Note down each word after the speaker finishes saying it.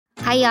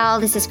Hi, y'all.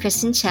 This is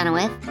Kristen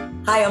Chenoweth.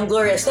 Hi, I'm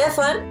Gloria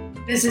Stefan.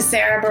 This is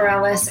Sarah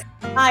Bareilles.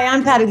 Hi,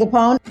 I'm Patti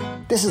LuPone.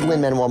 This is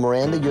Lin-Manuel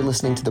Miranda. You're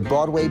listening to the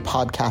Broadway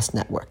Podcast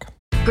Network.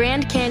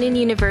 Grand Canyon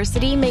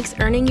University makes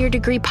earning your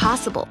degree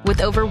possible with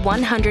over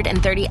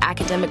 130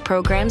 academic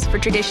programs for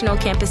traditional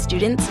campus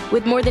students,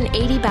 with more than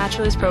 80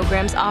 bachelor's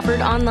programs offered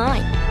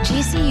online.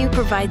 GCU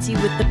provides you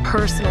with the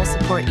personal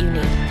support you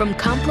need, from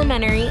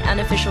complimentary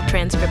unofficial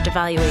transcript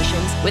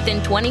evaluations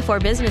within 24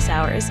 business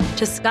hours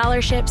to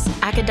scholarships,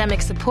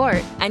 academic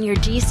support, and your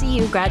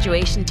GCU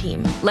graduation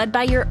team, led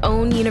by your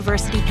own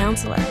university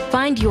counselor.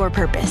 Find your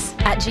purpose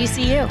at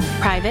GCU.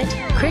 Private,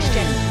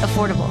 Christian,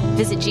 affordable.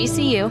 Visit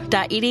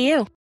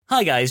gcu.edu.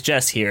 Hi guys,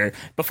 Jess here.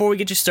 Before we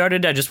get you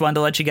started, I just wanted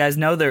to let you guys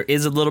know there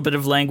is a little bit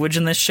of language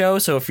in this show,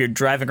 so if you're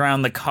driving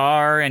around the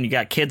car and you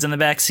got kids in the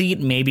back seat,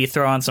 maybe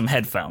throw on some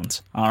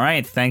headphones.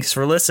 Alright, thanks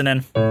for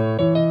listening.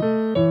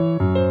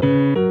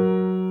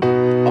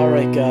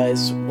 Alright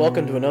guys,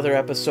 welcome to another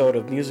episode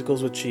of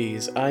Musicals with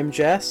Cheese. I'm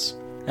Jess.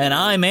 And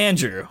I'm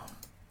Andrew.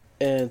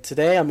 And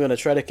today I'm going to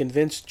try to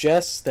convince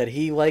Jess that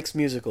he likes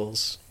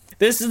musicals.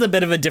 This is a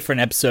bit of a different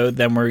episode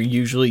than we're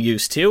usually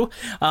used to.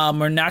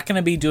 We're not going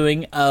to be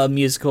doing a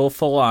musical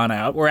full on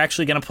out. We're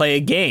actually going to play a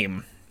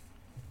game.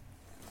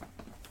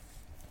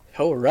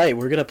 Oh, right.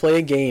 We're going to play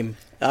a game.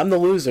 I'm the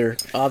loser,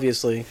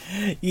 obviously.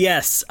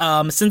 Yes.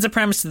 Since the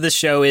premise of this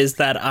show is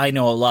that I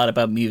know a lot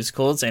about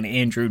musicals and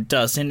Andrew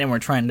doesn't, and we're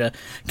trying to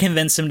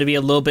convince him to be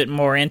a little bit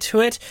more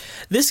into it,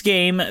 this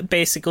game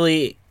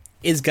basically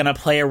is going to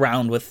play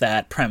around with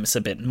that premise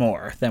a bit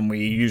more than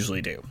we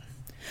usually do.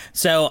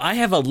 So I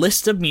have a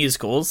list of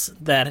musicals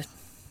that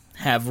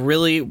have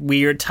really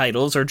weird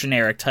titles or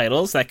generic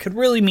titles that could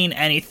really mean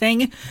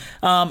anything.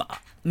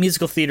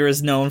 Musical theater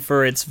is known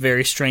for its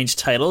very strange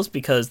titles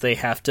because they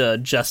have to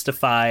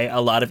justify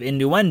a lot of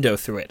innuendo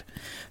through it.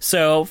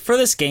 So for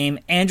this game,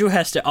 Andrew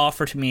has to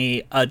offer to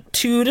me a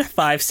 2 to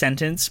 5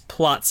 sentence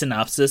plot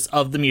synopsis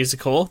of the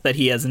musical that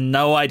he has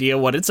no idea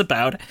what it's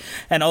about,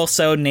 and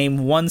also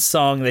name one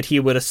song that he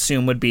would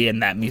assume would be in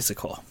that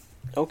musical.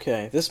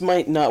 Okay, this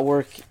might not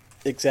work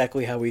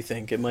exactly how we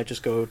think. It might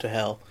just go to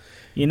hell.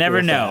 You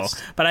never know.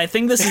 Fast. But I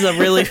think this is a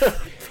really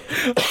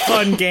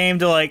fun game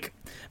to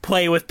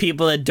play with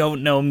people that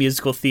don't know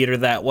musical theater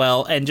that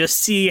well and just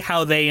see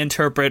how they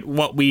interpret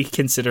what we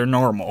consider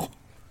normal.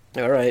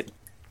 All right,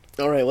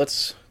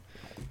 let's...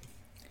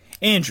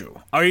 Andrew,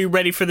 are you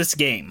ready for this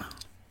game?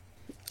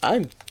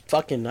 I'm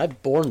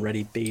born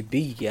ready,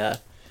 baby, yeah.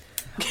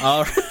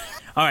 All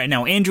right,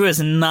 now Andrew has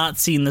not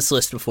seen this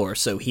list before,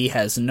 so he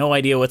has no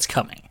idea what's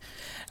coming.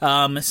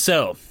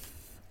 So,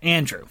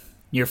 Andrew,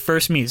 your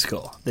first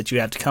musical that you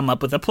have to come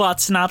up with a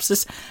plot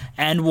synopsis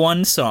and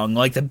one song,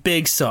 like the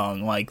big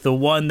song, like the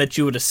one that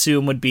you would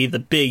assume would be the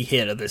big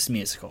hit of this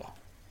musical.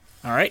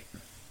 All right?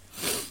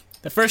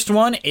 The first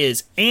one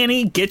is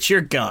Annie, Get Your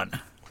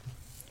Gun.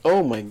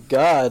 Oh my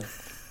god.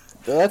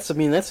 That's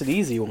an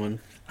easy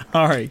one.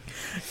 All right.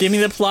 Give me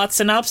the plot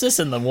synopsis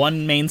and the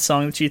one main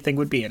song that you think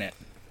would be in it.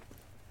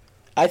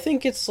 I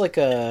think it's like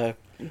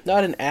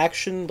not an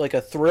action, like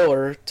a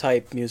thriller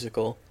type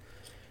musical.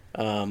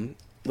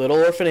 Little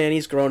Orphan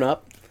Annie's grown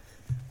up.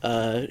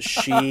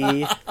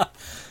 She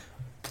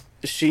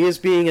is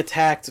being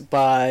attacked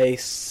by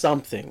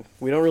something.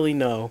 We don't really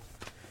know.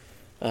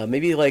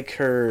 Maybe like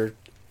her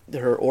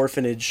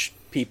orphanage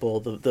people,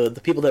 the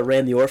people that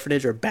ran the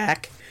orphanage are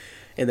back,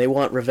 and they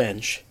want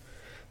revenge.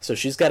 So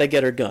she's got to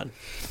get her gun.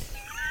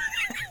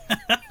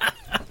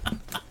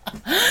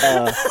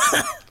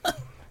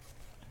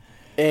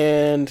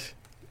 And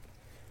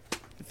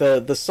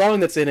the song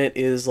that's in it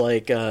is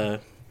like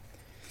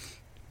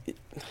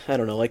I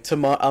don't know, like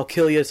I'll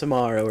Kill You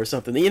Tomorrow or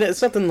something. You know,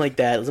 something like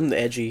that. Something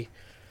edgy.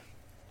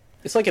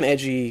 It's like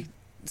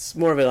it's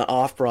more of an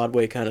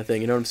off-Broadway kind of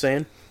thing, you know what I'm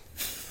saying?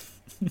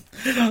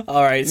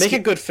 All right. Make a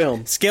good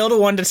film. Scale to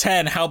 1 to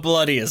 10, how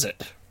bloody is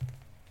it?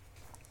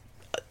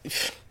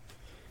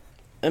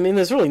 I mean,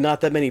 there's really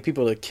not that many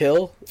people to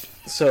kill,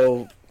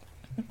 so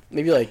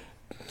maybe like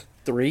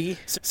 3.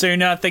 So you're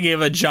not thinking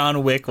of a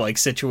John Wick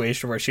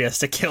situation where she has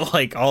to kill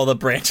all the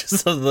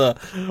branches of the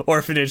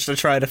orphanage to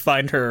try to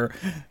find her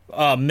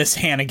Miss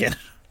Hannigan?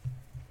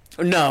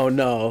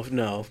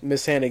 No.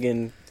 Miss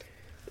Hannigan.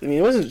 I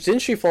mean, didn't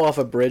she fall off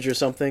a bridge or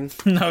something?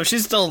 No,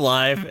 she's still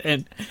alive,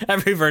 and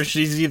every verse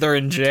she's either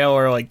in jail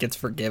or gets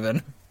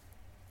forgiven.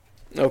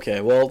 Okay,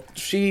 well,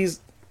 she's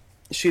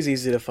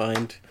easy to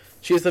find.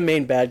 She's the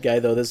main bad guy,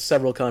 though. There's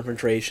several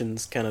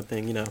confrontations, kind of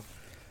thing, you know.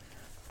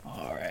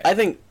 All right. I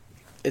think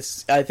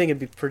it'd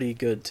be pretty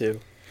good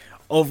too.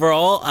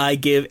 Overall, I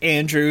give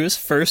Andrew's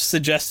first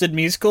suggested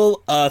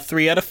musical a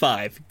 3 out of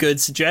 5. Good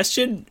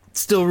suggestion,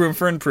 still room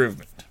for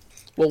improvement.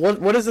 Well,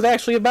 what is it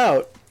actually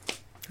about?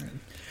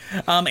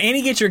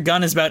 Annie Get Your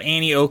Gun is about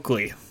Annie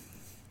Oakley,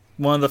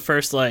 one of the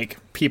first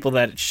people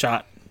that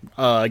shot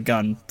a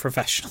gun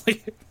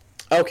professionally.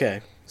 Okay,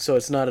 so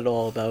it's not at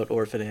all about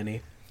Orphan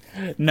Annie.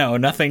 No,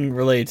 nothing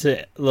related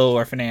to Little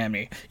Orphan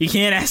Annie. You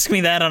can't ask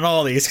me that on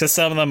all these, because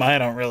some of them I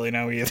don't really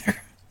know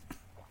either.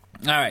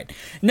 All right,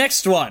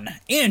 next one.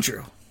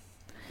 Andrew,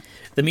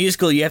 The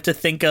musical you have to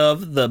think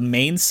of the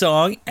main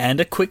song and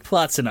a quick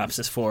plot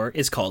synopsis for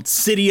is called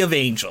City of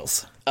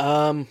Angels.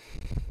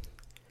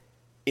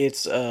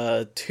 It's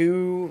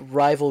two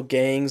rival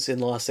gangs in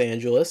Los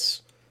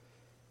Angeles,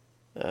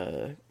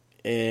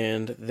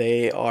 and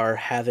they are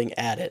having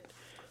at it,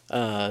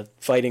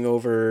 fighting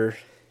over.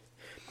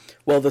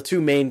 Well, the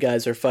two main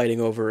guys are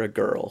fighting over a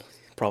girl,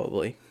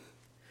 probably.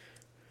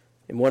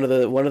 And one of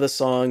the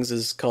songs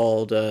is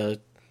called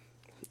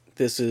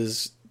 "This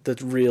Is the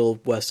Real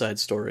West Side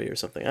Story" or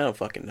something. I don't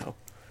fucking know.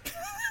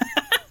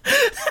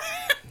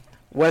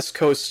 West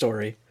Coast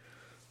Story.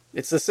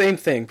 It's the same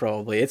thing,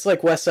 probably. It's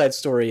like West Side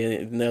Story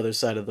in the other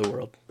side of the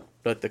world,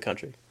 but the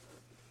country.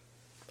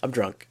 I'm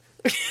drunk.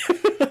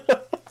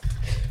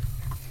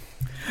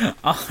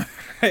 All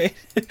right.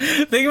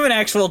 Think of an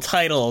actual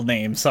title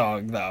name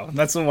song, though.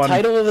 That's the one.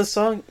 Title of the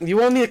song? You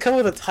want me to come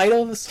with a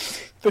title of the song?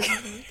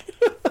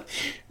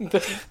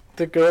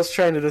 The girl's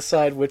trying to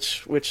decide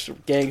which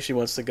gang she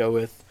wants to go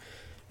with,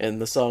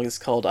 and the song is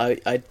called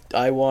I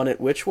Want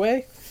It Which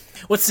Way?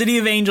 What City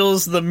of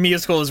Angels, the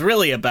musical, is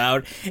really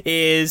about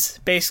is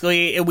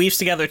basically it weaves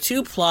together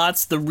two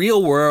plots: the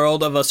real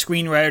world of a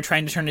screenwriter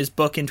trying to turn his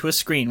book into a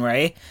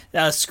screenplay,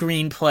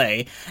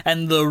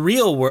 and the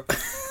real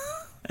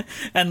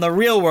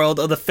world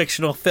of the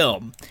fictional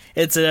film.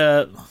 It's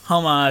a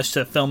homage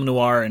to film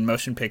noir and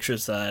motion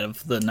pictures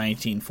of the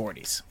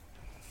 1940s.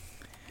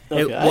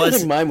 Okay, I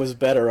think mine was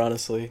better,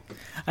 honestly.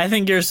 I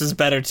think yours is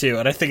better too,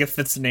 and I think it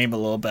fits the name a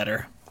little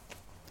better.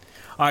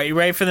 All right, you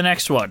ready for the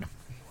next one?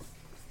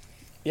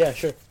 Yeah,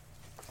 sure.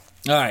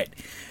 All right.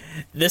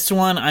 This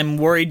one I'm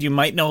worried you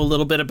might know a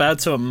little bit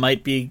about, so it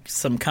might be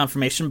some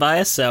confirmation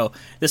bias. So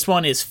this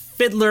one is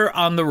Fiddler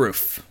on the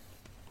Roof.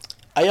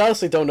 I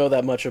honestly don't know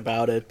that much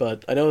about it,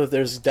 but I know that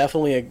there's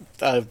definitely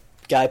a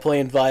guy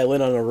playing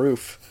violin on a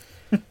roof.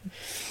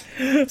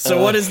 So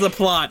what is the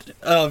plot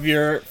of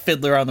your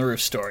Fiddler on the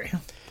Roof story?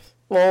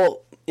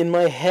 Well, in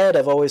my head,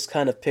 I've always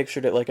kind of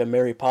pictured it like a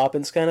Mary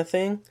Poppins kind of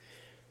thing,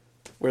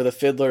 where the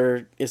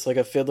fiddler is like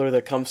a fiddler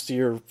that comes to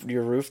your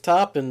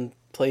rooftop and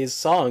plays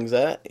songs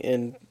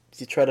and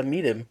you try to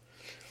meet him.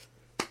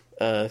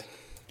 So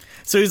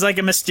he's like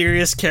a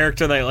mysterious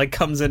character that like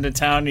comes into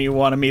town and you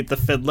want to meet the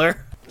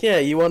fiddler? Yeah,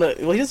 you want to...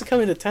 Well, he doesn't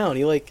come into town.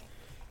 He like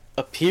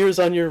appears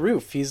on your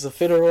roof. He's the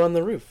fiddler on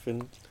the roof,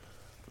 and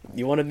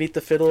you want to meet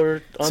the fiddler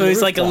on the roof. So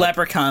he's like a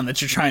leprechaun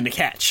that you're trying to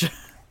catch.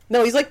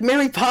 No, he's like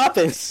Mary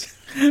Poppins.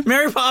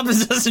 Mary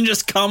Poppins doesn't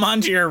just come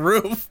onto your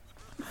roof.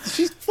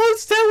 She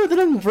floats down with an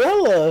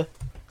umbrella.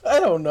 I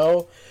don't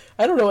know.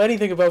 I don't know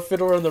anything about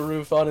Fiddler on the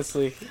Roof,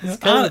 honestly. It's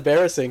kind of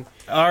embarrassing.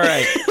 All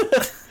right.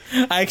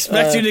 I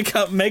expect you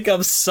to make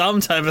up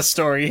some type of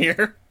story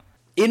here.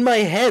 In my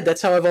head,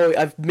 that's how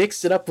I've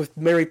mixed it up with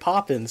Mary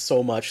Poppins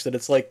so much that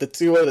it's like the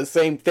two are the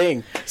same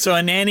thing. So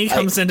a nanny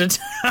comes into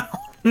town.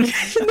 No,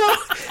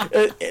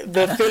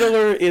 the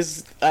fiddler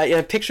is...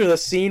 I picture the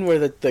scene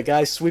where the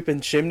guy's sweeping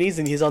chimneys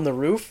and he's on the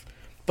roof,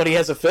 but he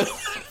has a fiddle.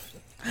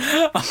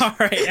 All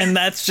right, and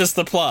that's just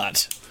the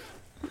plot.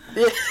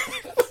 Yeah.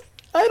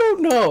 I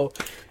don't know.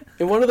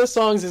 And one of the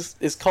songs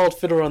is called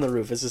Fiddler on the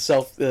Roof. It's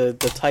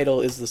the title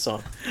is the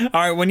song.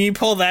 All right, when you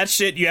pull that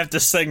shit, you have to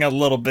sing a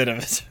little bit of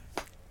it.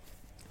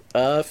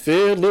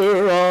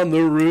 Fiddler on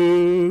the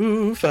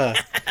Roof.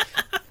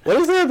 What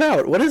is that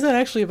about? What is that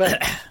actually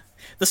about?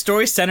 The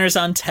story centers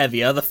on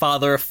Tevye, the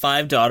father of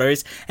 5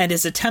 daughters, and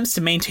his attempts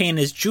to maintain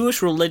his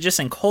Jewish religious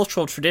and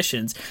cultural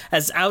traditions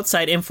as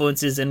outside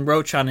influences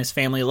encroach on his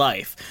family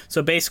life.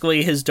 So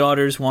basically, his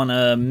daughters want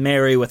to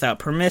marry without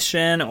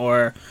permission,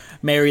 or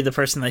marry the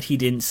person that he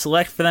didn't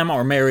select for them,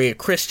 or marry a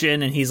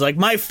Christian, and he's like,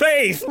 my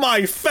faith!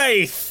 My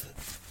faith!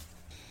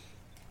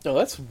 No,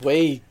 that's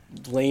way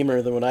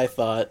lamer than what I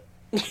thought.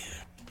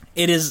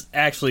 It is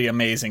actually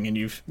amazing,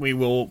 and we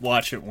will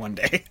watch it one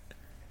day.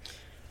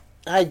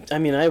 I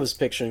mean, I was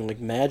picturing,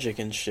 like, magic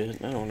and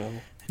shit. I don't know.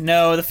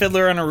 No, the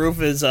Fiddler on a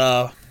Roof is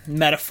a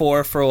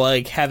metaphor for,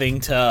 like,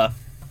 having to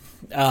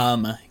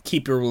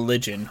keep your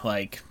religion,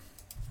 like,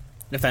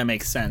 if that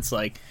makes sense.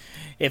 Like,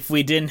 if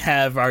we didn't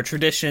have our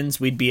traditions,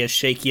 we'd be as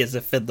shaky as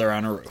a fiddler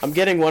on a roof. I'm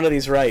getting one of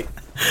these right.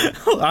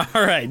 All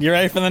right, you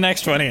ready for the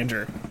next one,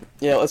 Andrew?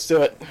 Yeah, let's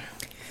do it.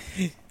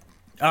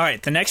 All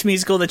right, the next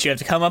musical that you have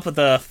to come up with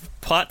a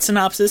plot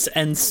synopsis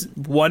and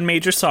one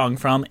major song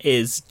from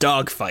is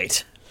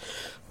Dogfight.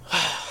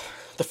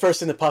 The first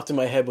thing that popped in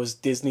my head was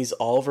Disney's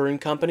Oliver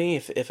and Company,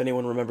 if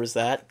anyone remembers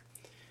that.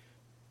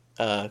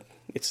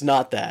 It's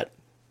not that.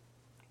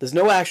 There's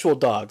no actual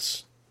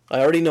dogs. I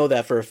already know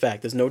that for a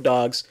fact. There's no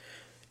dogs.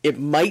 It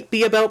might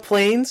be about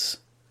planes.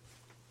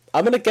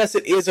 I'm going to guess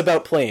it is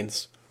about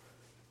planes.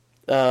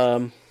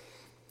 It's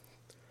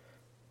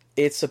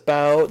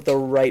about the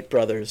Wright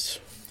brothers.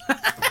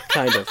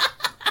 Kind of.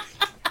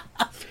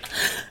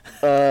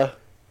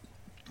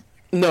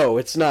 No,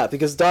 it's not,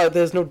 because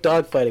there's no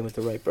dog fighting with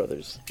the Wright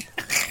brothers.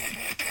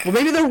 Well,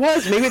 maybe there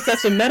was. Maybe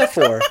that's a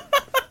metaphor.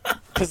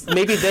 Because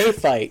maybe they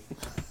fight.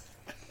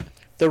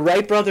 The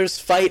Wright brothers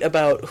fight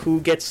about who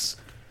gets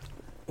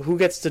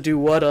to do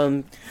what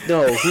on...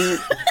 No,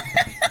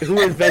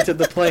 who invented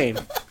the plane.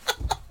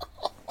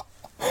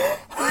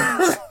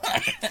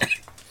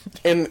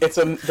 And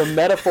the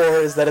metaphor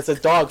is that it's a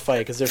dog fight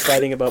because they're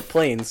fighting about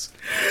planes.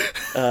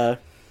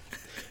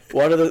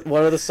 One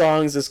of the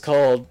songs is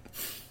called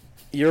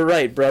 "You're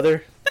Right,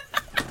 Brother."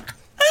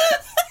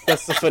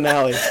 That's the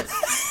finale.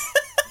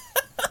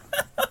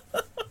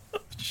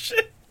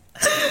 Shit.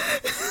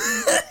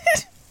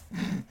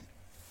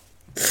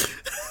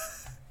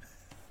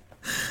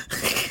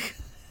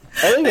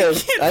 I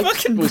think I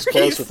fucking was breathe.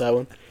 close with that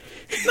one.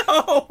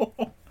 No.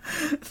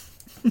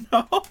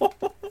 No.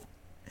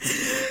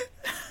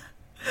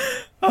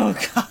 Oh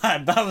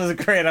god, that was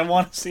great. I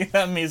want to see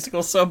that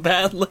musical so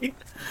badly.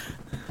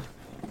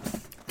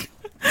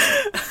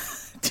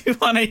 Do you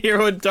want to hear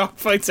what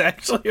Dogfight's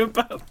actually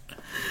about?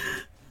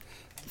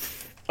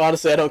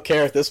 Honestly, I don't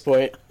care at this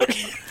point.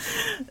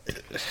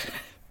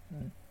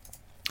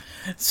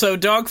 So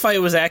Dogfight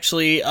was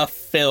actually a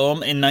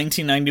film in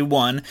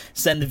 1991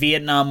 set in the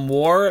Vietnam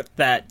War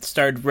that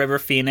starred River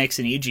Phoenix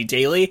and E.G.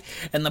 Daily,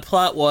 and the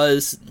plot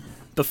was,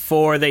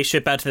 before they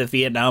ship out to the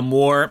Vietnam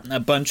War, a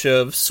bunch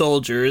of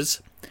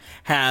soldiers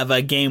have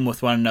a game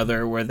with one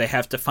another where they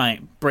have to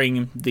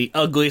bring the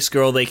ugliest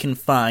girl they can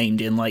find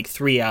in like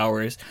 3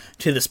 hours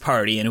to this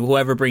party, and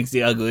whoever brings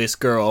the ugliest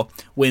girl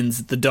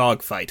wins the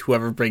dog fight.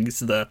 Whoever brings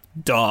the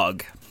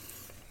dog.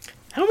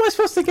 How am I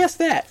supposed to guess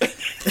that?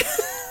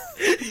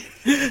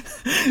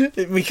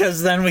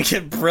 Because then we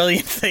get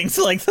brilliant things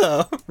like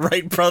the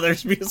Wright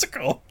Brothers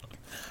musical.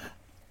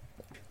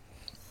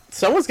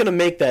 Someone's gonna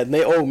make that, and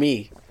they owe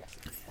me.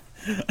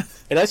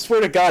 And I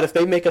swear to God, if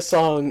they make a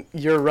song,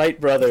 "You're Right,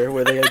 Brother,"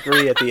 where they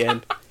agree at the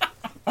end,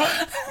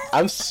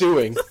 I'm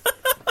suing.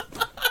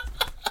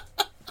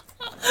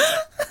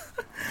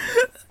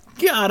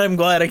 God, I'm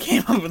glad I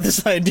came up with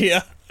this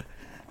idea.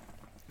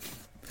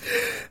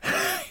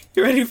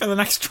 You ready for the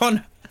next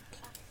one?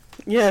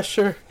 Yeah,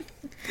 sure.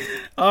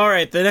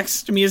 Alright, the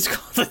next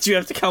musical that you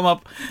have to come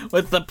up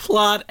with the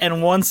plot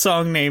and one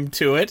song name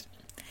to it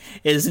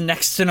is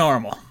Next to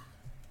Normal.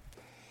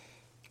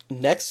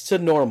 Next to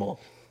Normal.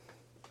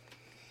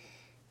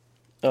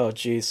 Oh,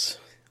 jeez.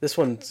 This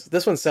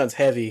one sounds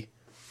heavy.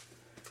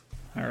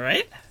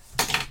 Alright.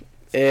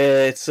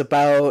 It's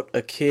about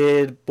a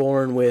kid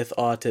born with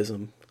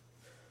autism.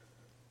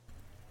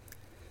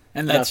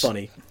 And Not that's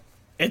funny.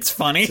 It's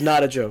funny. It's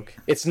not a joke.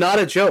 It's not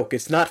a joke.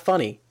 It's not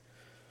funny.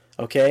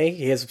 Okay?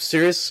 He has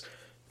serious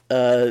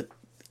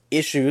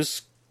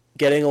issues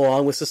getting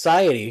along with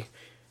society.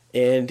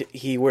 And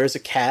he wears a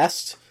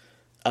cast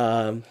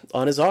on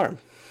his arm.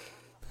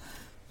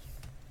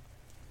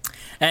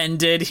 And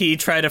did he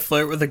try to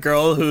flirt with a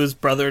girl whose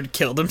brother had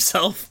killed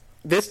himself?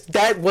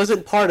 That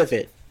wasn't part of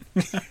it.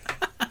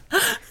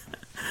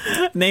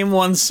 Name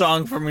one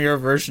song from your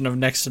version of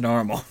Next to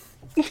Normal.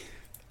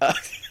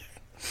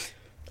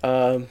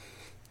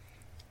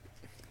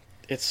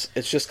 It's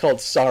just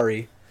called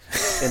Sorry,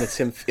 and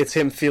it's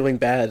him feeling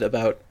bad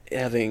about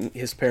having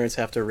his parents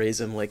have to raise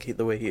him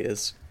the way he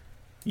is.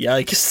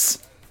 Yikes.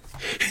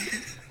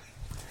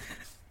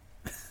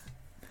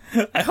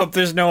 I hope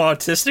there's no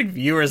autistic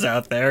viewers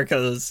out there,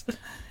 because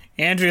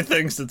Andrew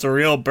thinks it's a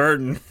real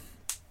burden.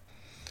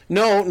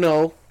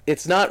 No,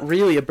 it's not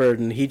really a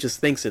burden. He just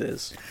thinks it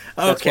is.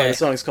 That's why Okay. the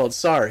song's called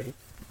Sorry.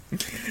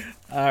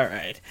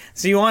 Alright.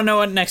 So you want to know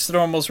what Next to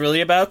Normal's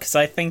really about? Because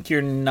I think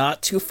you're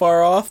not too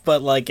far off,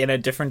 but in a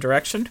different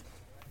direction.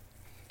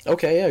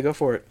 Okay, yeah, go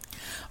for it.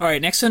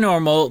 Alright, Next to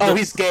Normal... Oh,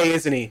 he's gay,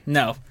 isn't he?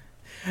 No.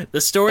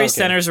 The story Okay.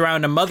 centers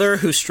around a mother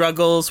who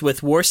struggles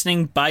with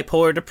worsening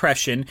bipolar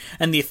depression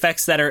and the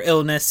effects that her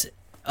illness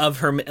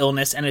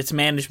and its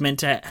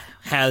management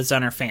has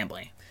on her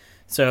family.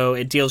 So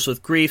it deals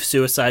with grief,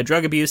 suicide,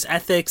 drug abuse,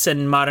 ethics,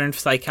 and modern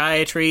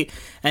psychiatry,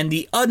 and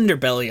the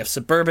underbelly of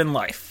suburban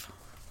life.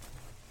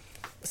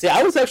 See,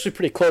 I was actually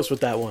pretty close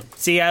with that one.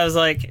 See, I was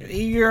like,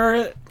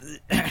 you're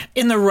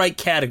in the right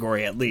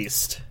category, at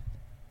least.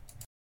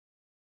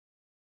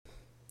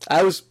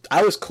 I was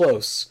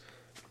close.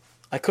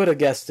 I could have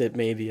guessed it,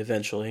 maybe,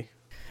 eventually.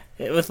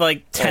 With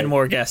 10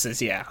 more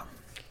guesses, yeah.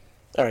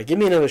 Alright, give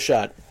me another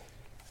shot.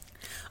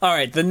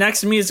 Alright, the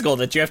next musical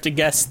that you have to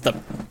guess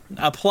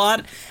a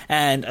plot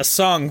and a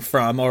song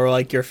from, or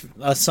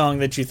a song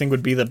that you think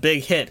would be the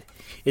big hit,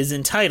 is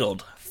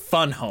entitled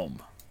Fun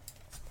Home.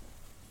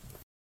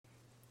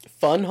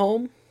 Fun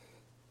Home?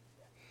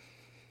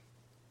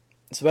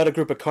 It's about a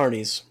group of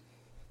carnies.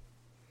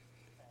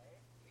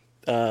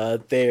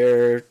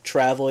 They're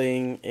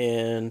traveling,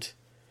 and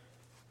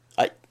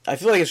I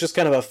feel like it's just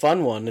kind of a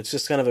fun one. It's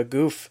just kind of a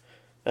goof.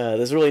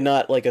 There's really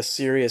not a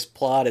serious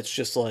plot. It's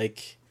just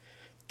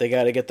they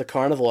got to get the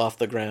carnival off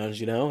the ground.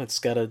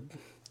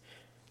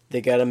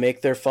 They got to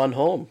make their fun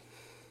home.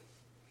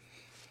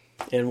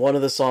 And one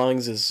of the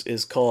songs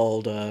is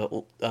called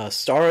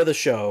 "Star of the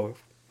Show,"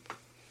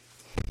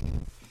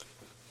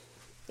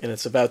 and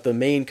it's about the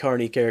main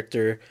carny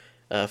character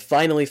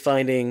finally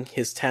finding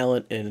his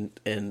talent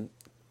and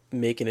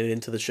making it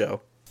into the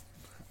show.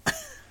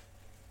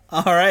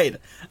 All right.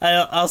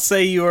 I'll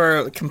say you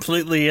are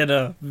completely in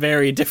a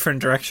very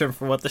different direction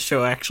from what the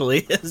show actually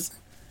is.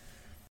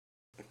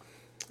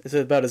 Is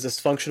it about a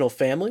dysfunctional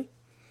family?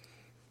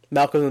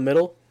 Malcolm in the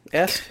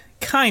Middle-esque?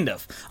 Kind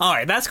of. All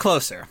right, that's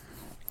closer.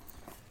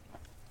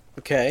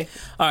 Okay.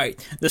 All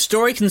right. The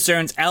story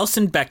concerns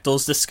Alison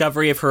Bechdel's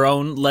discovery of her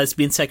own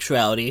lesbian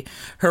sexuality,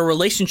 her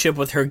relationship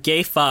with her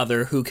gay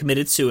father who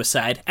committed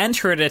suicide, and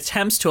her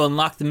attempts to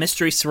unlock the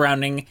mystery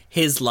surrounding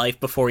his life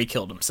before he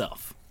killed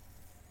himself.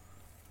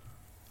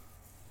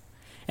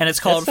 And it's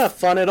called... That's not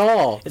fun at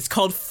all. It's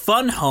called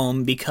Fun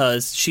Home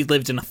because she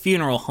lived in a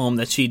funeral home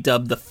that she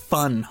dubbed the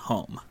Fun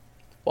Home.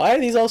 Why are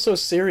these all so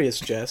serious,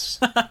 Jess?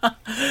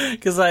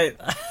 Because I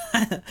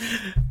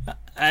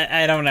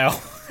don't know.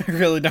 I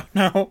really don't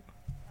know.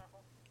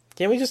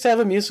 Can't we just have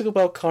a musical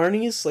about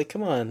carnies? Like,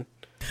 come on.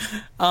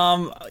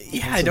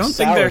 Yeah, I don't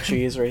think sour there...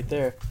 cheese right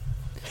there.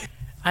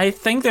 I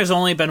think there's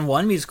only been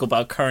one musical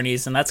about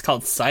carnies, and that's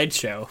called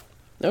Sideshow.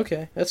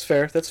 Okay, that's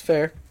fair. That's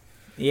fair.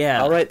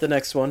 Yeah. I'll write the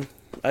next one.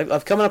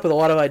 I've come up with a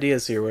lot of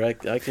ideas here where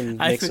I can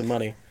make some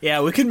money.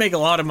 Yeah, we could make a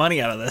lot of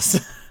money out of this.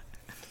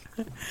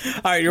 All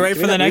right, you ready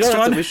for the next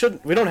one?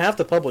 We don't have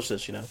to publish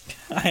this, you know.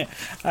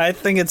 I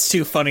think it's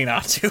too funny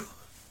not to. All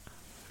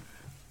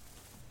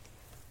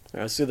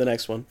right, let's do the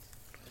next one.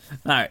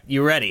 All right,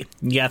 you ready?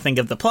 You gotta think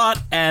of the plot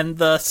and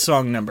the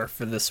song number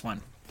for this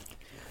one.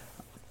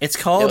 It's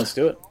called Let's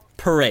do it.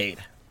 Parade.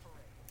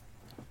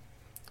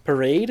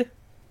 Parade?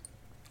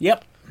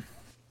 Yep.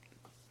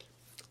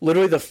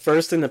 Literally the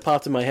first thing that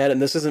popped in my head,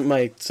 and this isn't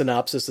my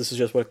synopsis, this is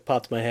just what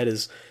popped in my head,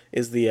 is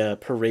the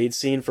parade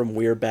scene from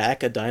We're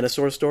Back, A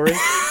Dinosaur Story.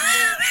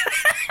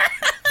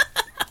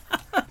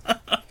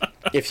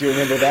 If you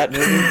remember that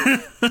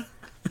movie.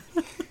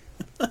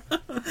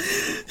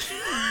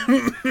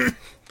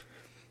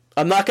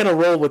 I'm not going to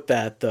roll with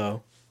that,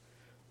 though.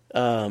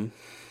 You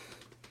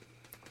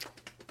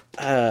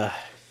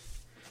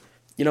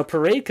know,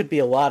 parade could be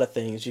a lot of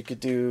things. You could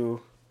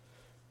do...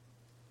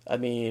 I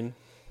mean...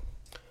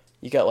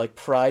 You got, like,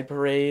 pride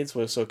parades,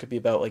 so it could be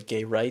about, like,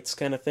 gay rights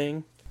kind of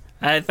thing.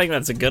 I think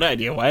that's a good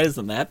idea. Why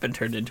hasn't that been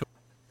turned into...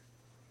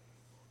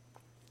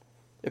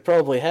 It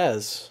probably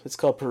has. It's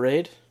called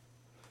Parade.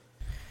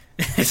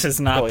 This is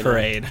not Probably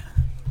Parade. Not.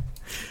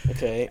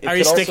 Okay. Are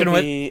you sticking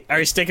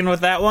with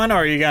that one, or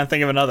are you going to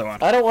think of another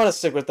one? I don't want to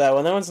stick with that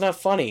one. That one's not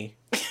funny.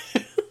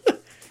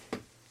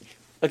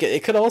 Okay,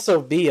 it could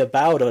also be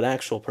about an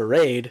actual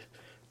parade.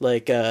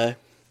 Like,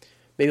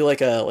 maybe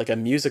like a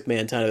Music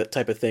Man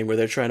type of thing where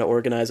they're trying to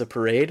organize a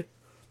parade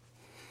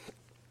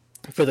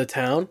for the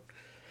town.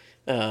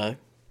 You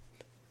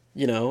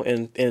know,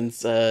 and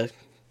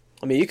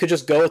I mean, you could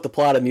just go with the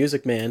plot of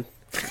Music Man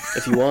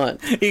if you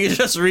want. You could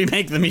just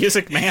remake the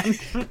Music Man.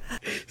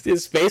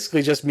 It's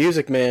basically just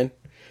Music Man.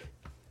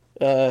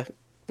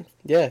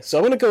 Yeah, so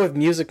I'm gonna go with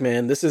Music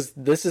Man. This is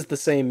the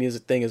same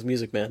music thing as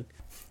Music Man.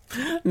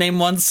 Name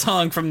one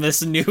song from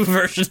this new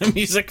version of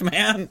Music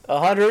Man.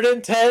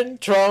 110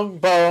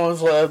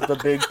 trombones led the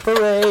big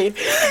parade.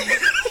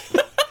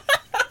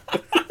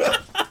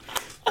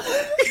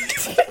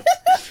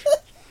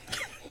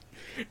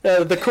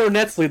 The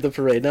cornets lead the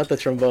parade, not the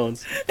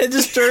trombones. It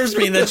disturbs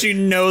me that you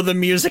know the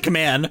Music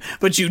Man,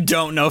 but you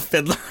don't know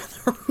Fiddler on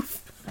the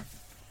Roof.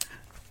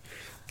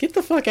 Get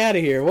the fuck out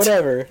of here,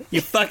 whatever. You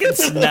fucking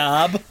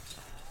snob.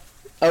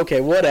 Okay,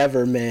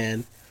 whatever,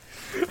 man.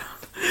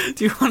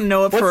 Do you want to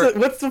know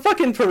what's the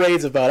fucking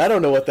parade's about? I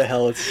don't know what the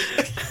hell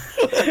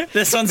it's...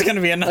 This one's going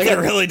to be another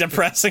really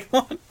depressing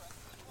one.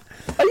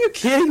 Are you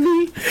kidding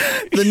me?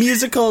 The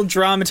musical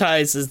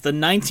dramatizes the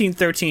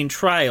 1913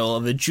 trial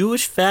of a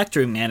Jewish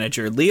factory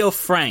manager, Leo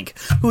Frank,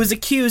 who was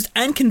accused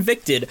and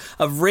convicted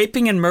of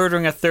raping and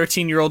murdering a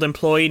 13-year-old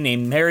employee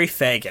named Mary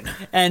Fagan.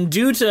 And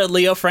due to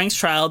Leo Frank's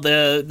trial,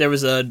 there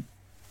was a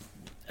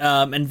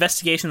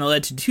investigation that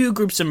led to two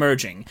groups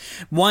emerging.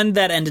 One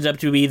that ended up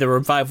to be the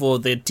revival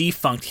of the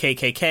defunct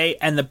KKK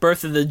and the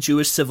birth of the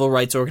Jewish civil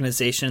rights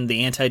organization,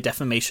 the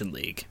Anti-Defamation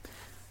League.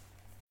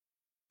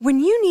 When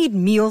you need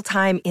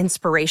mealtime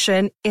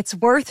inspiration, it's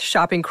worth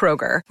shopping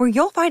Kroger, where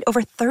you'll find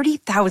over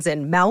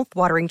 30,000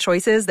 mouth-watering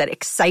choices that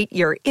excite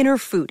your inner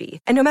foodie.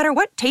 And no matter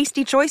what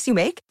tasty choice you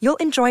make, you'll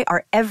enjoy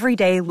our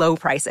everyday low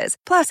prices,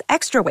 plus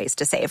extra ways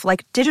to save,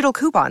 like digital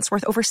coupons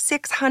worth over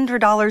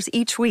 $600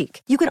 each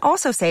week. You can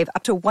also save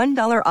up to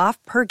 $1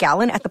 off per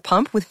gallon at the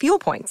pump with fuel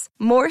points.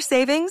 More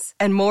savings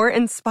and more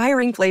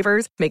inspiring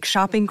flavors make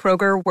shopping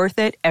Kroger worth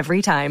it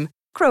every time.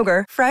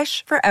 Kroger,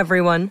 fresh for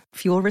everyone.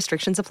 Fuel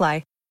restrictions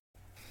apply.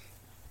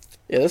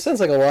 Yeah, this sounds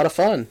like a lot of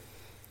fun.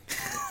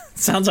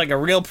 Sounds like a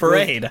real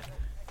parade.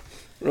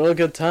 Real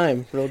good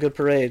time. Real good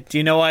parade. Do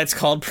you know why it's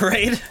called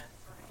Parade?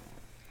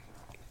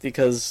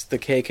 Because the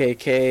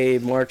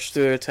KKK marched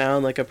through a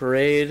town like a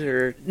parade,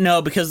 or...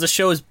 No, because the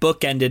show is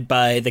bookended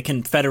by the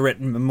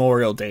Confederate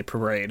Memorial Day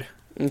Parade.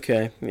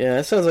 Okay, yeah,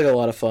 that sounds like a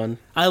lot of fun.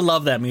 I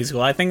love that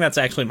musical. I think that's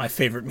actually my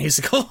favorite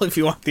musical, if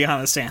you want the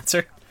honest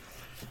answer.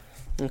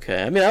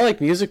 Okay, I mean, I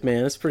like Music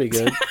Man. It's pretty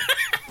good.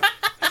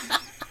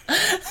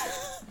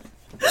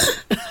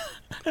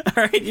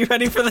 All right, you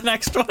ready for the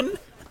next one?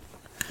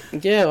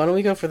 Yeah, why don't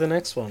we go for the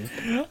next one?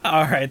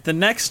 All right, the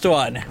next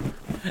one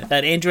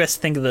that Andrew has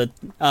to think of the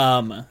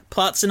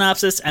plot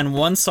synopsis and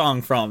one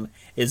song from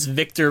is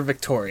Victor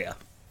Victoria.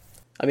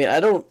 I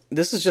mean,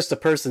 this is just a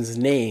person's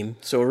name,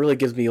 so it really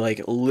gives me, like,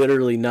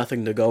 literally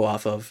nothing to go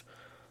off of.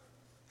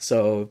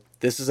 So,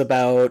 this is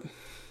about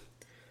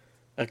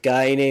a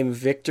guy named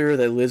Victor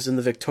that lives in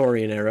the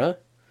Victorian era.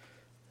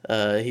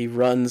 He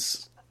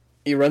runs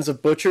a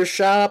butcher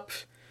shop,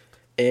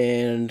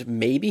 and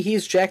maybe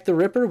he's Jack the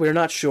Ripper, we're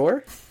not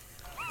sure.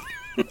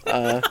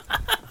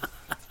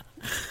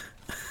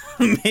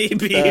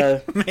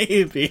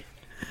 Maybe.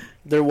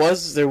 There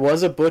was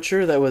a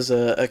butcher that was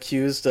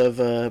accused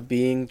of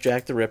being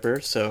Jack the Ripper,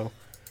 so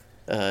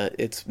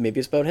it's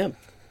about him.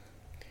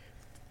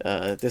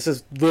 This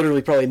is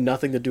literally probably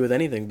nothing to do with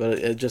anything,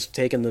 but just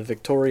taking the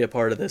Victoria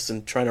part of this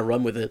and trying to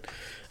run with it.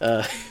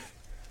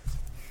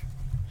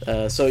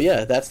 So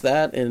yeah, that's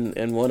that,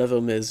 and one of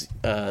them is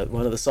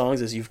one of the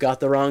songs is "You've Got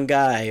the Wrong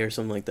Guy" or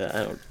something like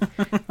that.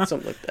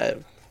 Something like that.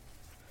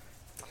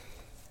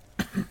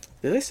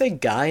 Did they say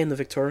 "guy" in the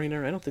Victorian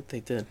era? I don't think they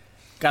did.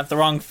 Got the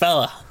wrong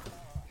fella.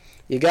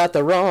 You got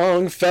the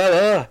wrong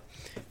fella.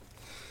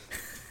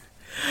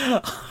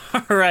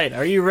 All right,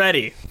 are you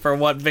ready for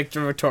what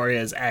Victor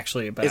Victoria is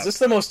actually about? Is this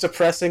the most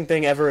depressing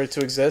thing ever to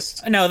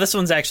exist? No, this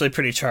one's actually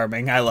pretty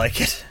charming. I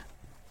like it.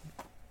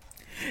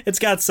 It's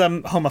got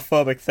some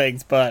homophobic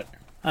things, but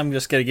I'm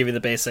just going to give you the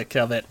basic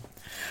of it.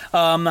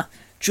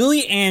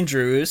 Julie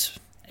Andrews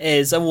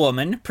is a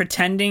woman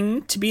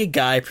pretending to be a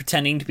guy,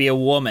 pretending to be a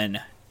woman,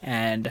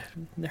 and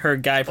her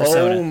guy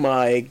persona. Oh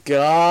my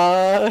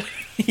god.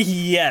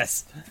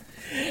 Yes.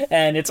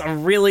 And it's a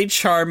really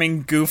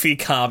charming, goofy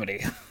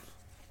comedy.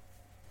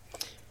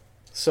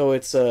 So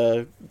it's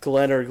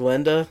Glenn or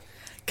Glenda?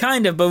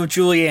 Kind of, but with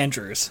Julie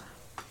Andrews.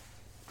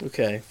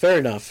 Okay, fair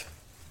enough.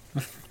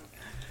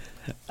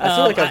 I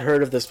feel like I've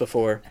heard of this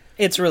before.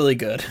 It's really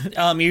good.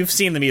 You've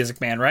seen The Music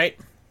Man, right?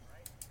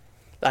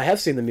 I have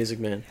seen The Music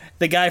Man.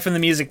 The guy from The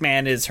Music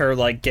Man is her,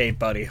 like, gay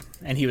buddy,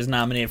 and he was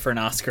nominated for an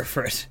Oscar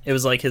for it. It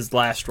was, like, his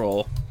last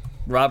role.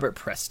 Robert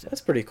Preston. That's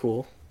pretty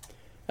cool.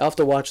 I'll have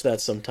to watch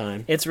that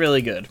sometime. It's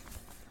really good.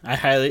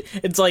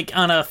 It's, like,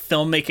 on a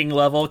filmmaking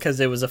level, because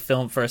it was a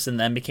film first and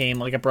then became,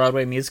 like, a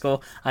Broadway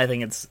musical. I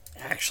think it's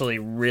actually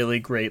really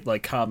great,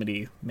 like,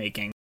 comedy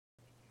making.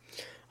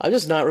 I'm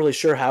just not really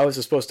sure how I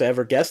was supposed to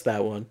ever guess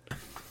that one.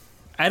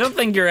 I don't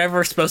think you're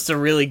ever supposed to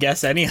really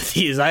guess any of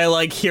these. I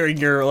like hearing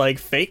your, like,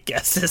 fake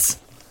guesses.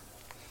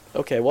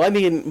 Okay, well, I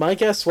mean, my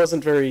guess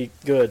wasn't very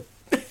good.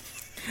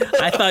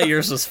 I thought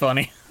yours was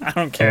funny. I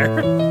don't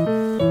care.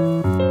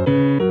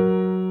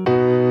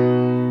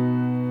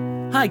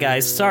 Hi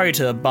guys, sorry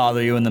to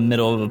bother you in the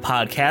middle of a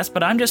podcast,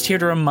 but I'm just here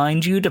to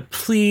remind you to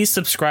please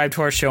subscribe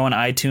to our show on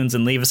iTunes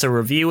and leave us a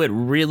review. It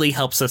really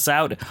helps us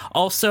out.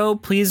 Also,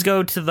 please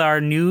go to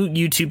our new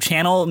YouTube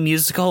channel,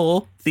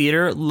 Musical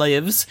Theater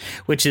Lives,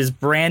 which is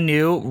brand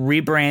new,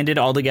 rebranded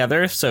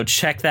altogether, so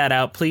check that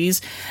out, please.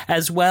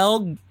 As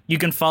well, you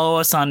can follow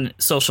us on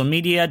social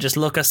media. Just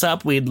look us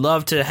up. We'd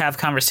love to have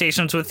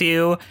conversations with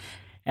you.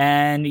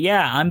 And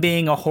yeah, I'm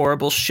being a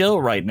horrible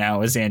shill right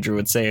now, as Andrew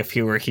would say if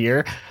he were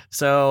here.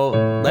 So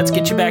let's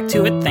get you back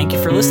to it. Thank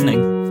you for listening.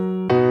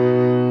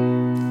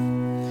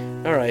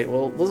 All right,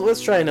 well,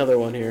 let's try another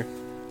one here.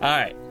 All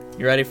right,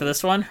 you ready for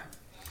this one?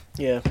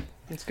 Yeah,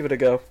 let's give it a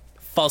go.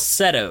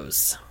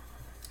 Falsettos.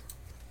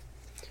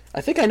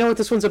 I think I know what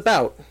this one's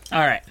about.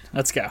 All right,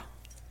 let's go.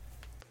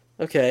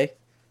 Okay,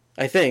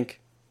 I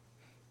think.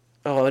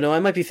 Oh, no, I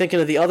might be thinking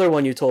of the other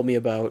one you told me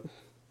about.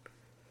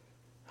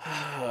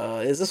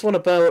 Is this one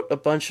about a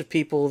bunch of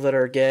people that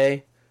are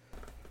gay?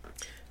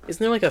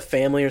 Isn't there like a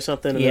family or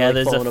something and they're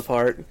like falling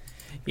apart?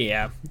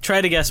 Yeah.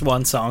 Try to guess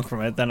one song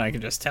from it, then I can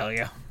just tell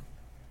you.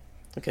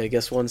 Okay,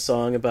 guess one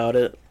song about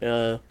it.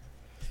 Yeah.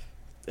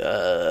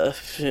 I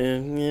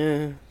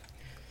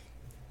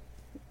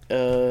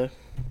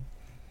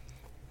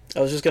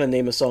was just gonna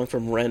name a song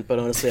from Rent, but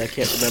honestly I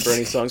can't remember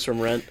any songs from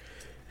Rent.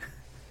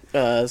 So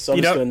I'm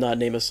just gonna not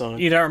name a song.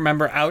 You don't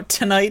remember Out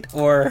Tonight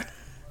or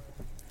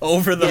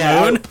Over the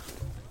Moon?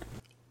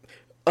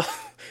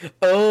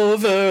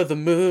 Over the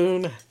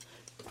Moon.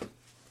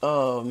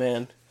 Oh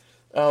man.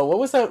 Oh, what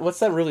was that? What's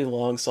that really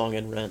long song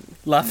in Rent?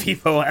 La Vie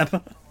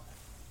Boheme.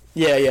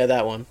 Yeah,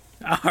 that one.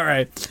 All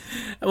right.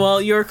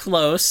 Well, you're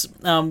close.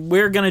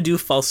 We're going to do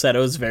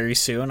falsettos very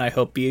soon. I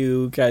hope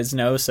you guys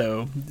know,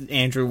 so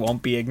Andrew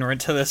won't be ignorant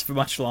to this for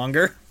much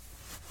longer.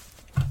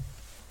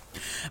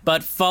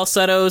 But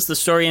falsettos, the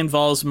story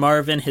involves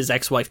Marvin, his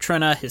ex-wife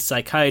Trina, his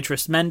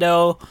psychiatrist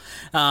Mendo,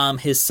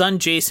 his son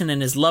Jason,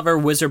 and his lover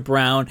Wizard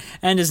Brown,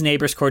 and his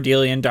neighbors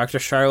Cordelia and Dr.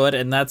 Charlotte,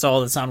 and that's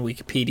all that's on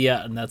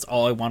Wikipedia, and that's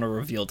all I want to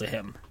reveal to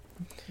him.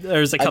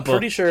 There's a couple. I'm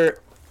pretty sure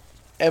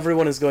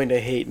everyone is going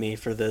to hate me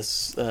for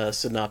this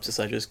synopsis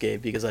I just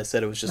gave, because I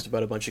said it was just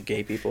about a bunch of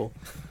gay people.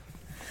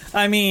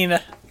 I mean,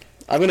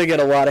 I'm going to get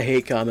a lot of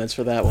hate comments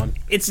for that one.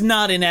 It's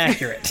not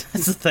inaccurate.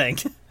 That's the thing.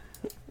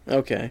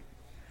 Okay.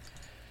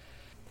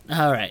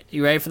 All right,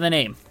 you ready for the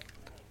name?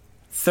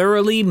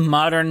 Thoroughly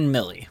Modern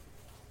Millie.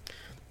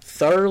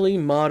 Thoroughly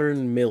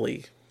Modern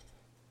Millie.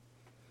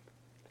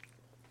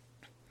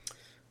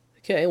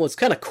 Okay, well, it's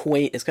kind of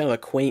quaint. It's kind of a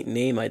quaint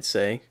name, I'd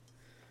say.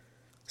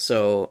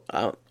 So,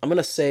 I'm going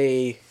to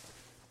say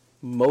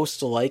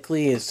most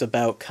likely is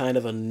about kind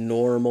of a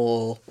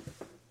normal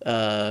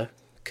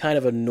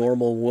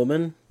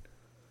woman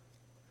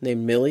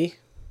named Millie.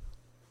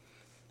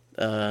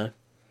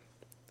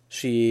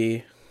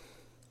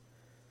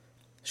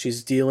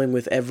 She's dealing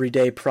with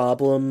everyday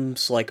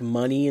problems like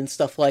money and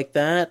stuff like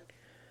that.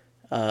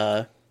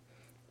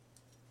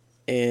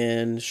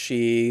 And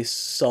she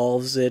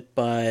solves it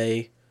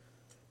by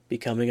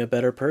becoming a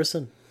better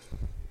person.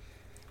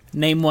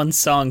 Name one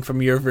song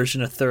from your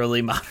version of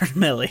Thoroughly Modern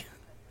Millie.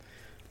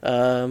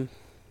 Yarn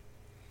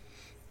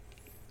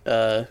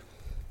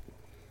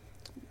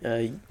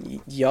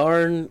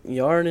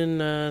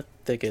and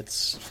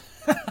Thickets.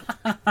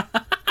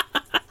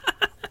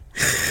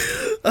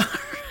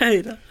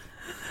 Alright.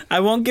 I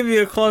won't give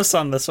you a close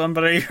on this one,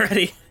 but are you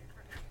ready?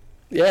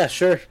 Yeah,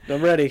 sure.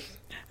 I'm ready.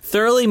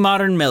 Thoroughly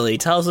Modern Millie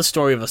tells the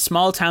story of a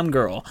small-town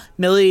girl,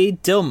 Millie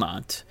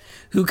Dilmont,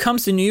 who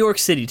comes to New York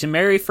City to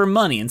marry for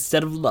money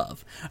instead of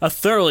love. A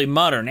thoroughly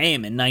modern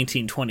aim in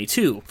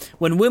 1922,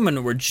 when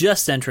women were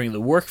just entering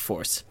the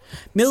workforce.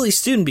 Millie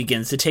soon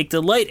begins to take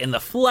delight in the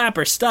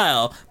flapper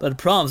style, but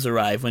problems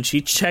arrive when she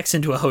checks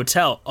into a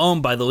hotel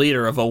owned by the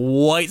leader of a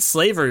white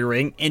slavery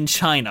ring in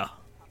China.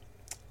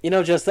 You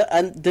know, just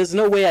there's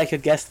no way I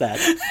could guess that.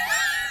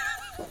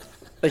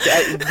 Like,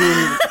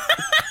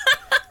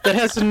 that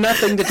has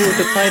nothing to do with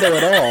the title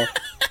at all.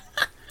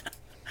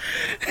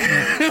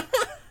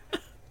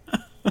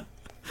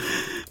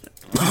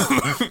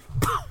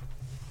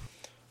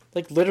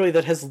 Like, literally,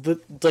 that has,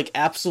 like,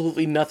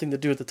 absolutely nothing to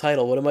do with the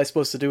title. What am I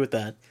supposed to do with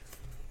that?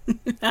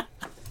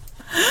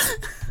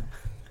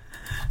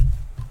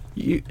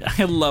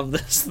 I love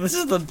this. This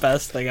is the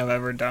best thing I've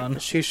ever done.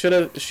 She should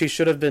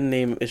have been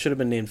named, it should have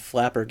been named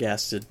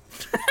Flappergasted.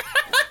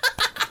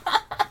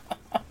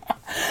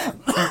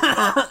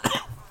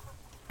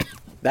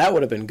 That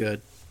would have been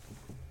good.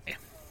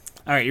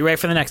 Alright, you ready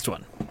for the next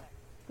one?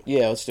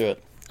 Yeah, let's do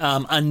it.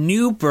 A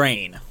New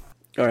Brain.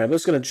 Alright, I'm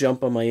just gonna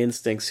jump on my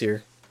instincts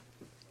here.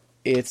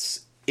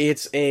 It's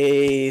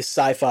a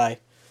sci-fi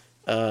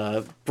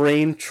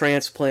brain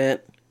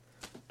transplant.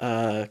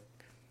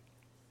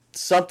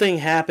 Something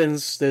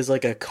happens, there's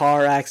like a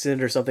car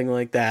accident or something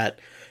like that,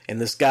 and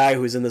this guy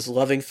who's in this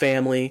loving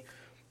family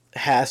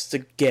has to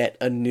get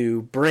a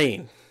new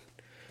brain.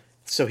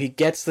 So he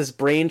gets this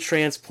brain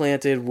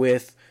transplanted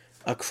with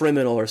a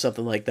criminal or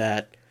something like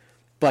that,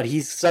 but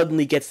he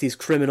suddenly gets these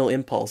criminal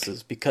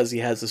impulses because he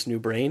has this new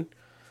brain.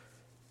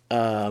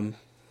 And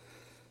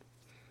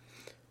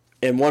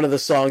one of the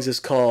songs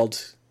is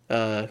called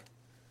I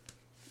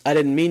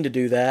Didn't Mean to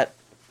Do That,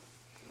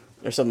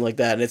 or something like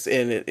that,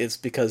 and it's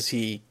because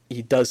he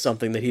does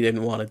something that he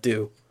didn't want to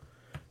do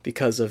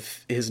because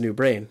of his new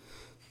brain.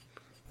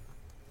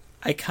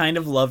 I kind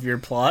of love your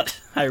plot.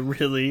 I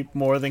really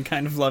more than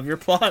kind of love your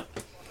plot.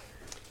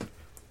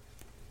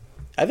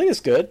 I think it's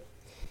good.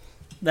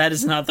 That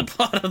is not the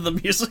plot of the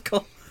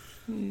musical.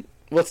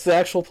 What's the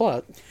actual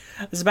plot?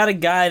 It's about a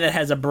guy that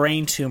has a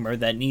brain tumor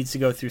that needs to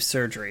go through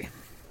surgery.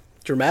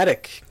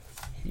 Dramatic.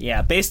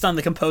 Yeah, based on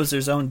the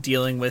composer's own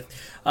dealing with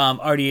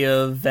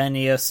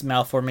arteriovenous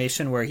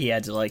malformation, where he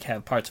had to like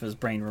have parts of his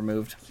brain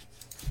removed.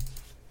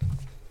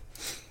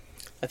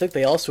 I think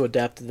they also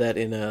adapted that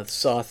in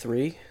Saw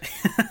 3.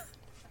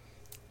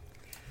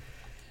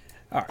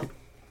 All right.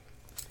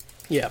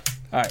 Yeah.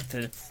 All right.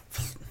 The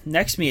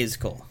next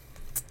musical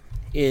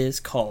is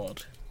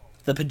called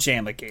The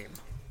Pajama Game.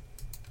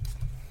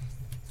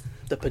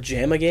 The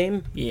Pajama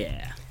Game?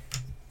 Yeah.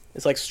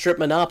 It's like Strip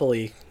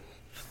Monopoly.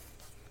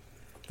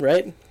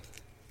 Right?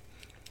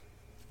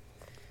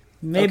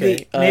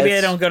 Maybe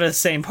I don't go to the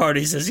same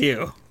parties as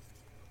you.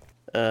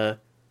 Okay.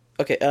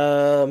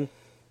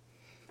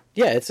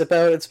 Yeah, it's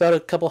about a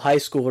couple high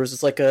schoolers.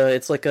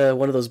 It's like a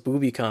one of those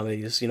booby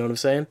comedies. You know what I'm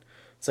saying?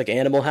 It's like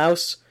Animal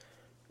House,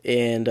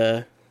 and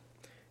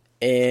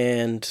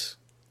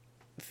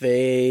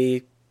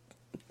they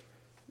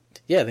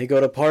go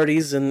to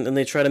parties and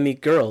they try to meet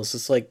girls.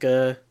 It's like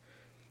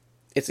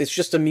it's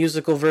just a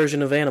musical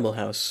version of Animal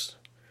House.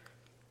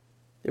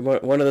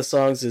 One of the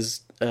songs is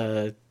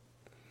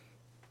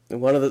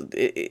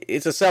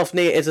it's a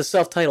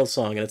self-titled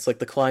song, and it's like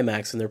the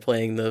climax, and they're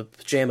playing the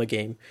pajama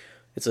game.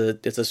 It's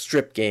a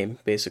strip game,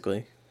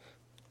 basically.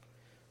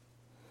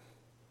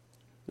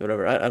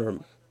 Whatever, I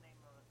don't.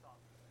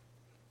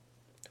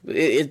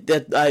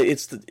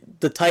 It's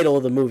the title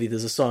of the movie.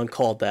 There's a song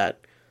called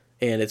that,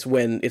 and it's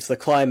the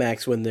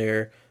climax when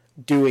they're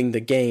doing the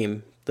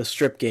game, the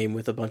strip game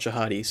with a bunch of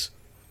hotties.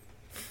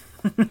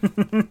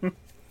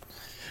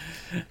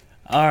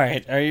 All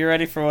right, are you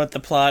ready for what the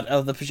plot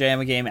of the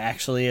Pajama Game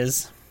actually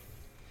is?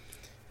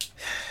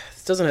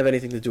 This doesn't have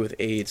anything to do with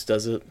AIDS,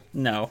 does it?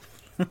 No.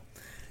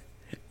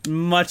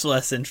 Much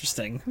less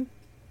interesting.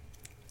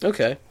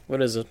 Okay,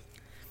 what is it?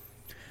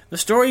 The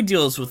story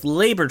deals with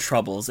labor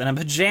troubles in a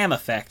pajama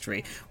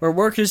factory, where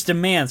workers'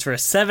 demands for a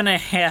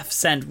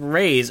 7.5-cent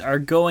raise are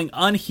going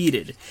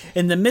unheeded.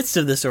 In the midst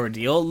of this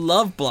ordeal,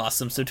 love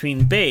blossoms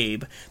between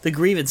Babe, the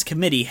grievance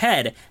committee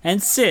head,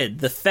 and Sid,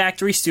 the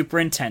factory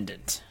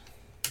superintendent.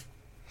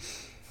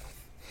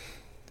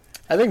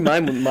 I think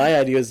my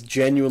idea is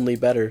genuinely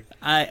better.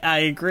 I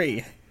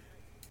agree.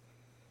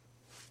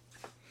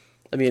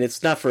 I mean,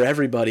 it's not for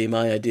everybody,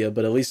 my idea,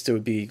 but at least it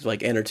would be,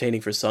 like,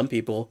 entertaining for some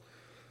people.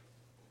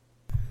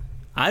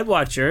 I'd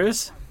watch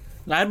yours.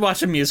 I'd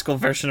watch a musical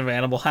version of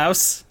Animal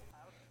House.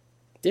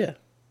 Yeah.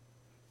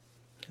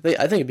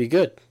 I think it'd be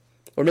good.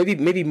 Or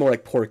maybe more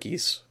like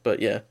Porky's,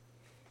 but yeah.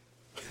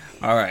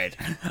 All right.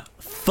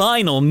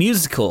 Final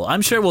musical.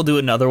 I'm sure we'll do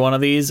another one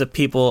of these if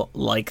people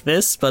like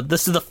this, but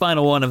this is the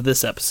final one of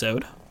this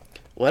episode.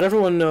 Let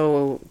everyone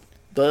know.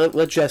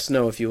 Let Jess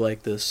know if you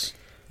like this.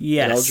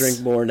 Yes. And I'll drink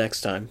more next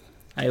time.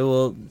 I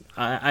will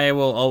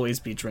always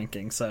be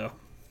drinking, so.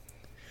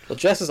 Well,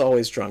 Jess is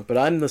always drunk, but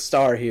I'm the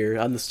star here.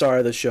 I'm the star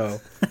of the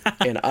show.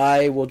 And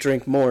I will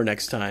drink more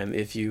next time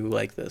if you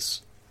like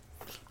this.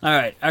 All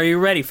right. Are you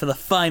ready for the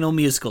final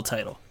musical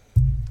title?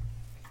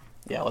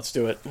 Yeah, let's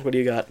do it. What do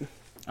you got?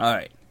 All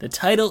right. The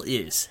title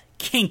is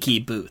Kinky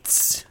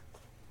Boots.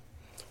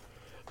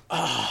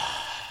 I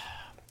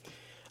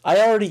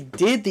already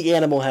did the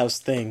Animal House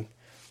thing.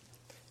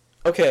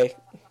 Okay,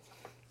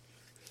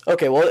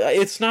 well,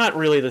 it's not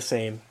really the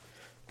same.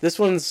 This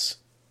one's...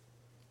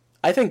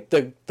 I think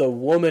the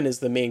woman is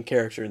the main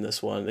character in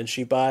this one, and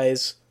she's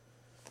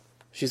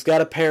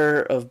got a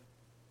pair of...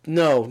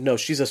 No,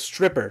 she's a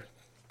stripper.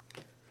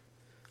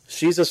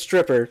 She's a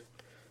stripper,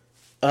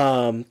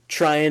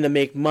 trying to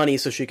make money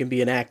so she can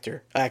be an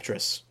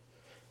actress.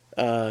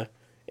 And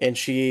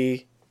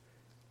the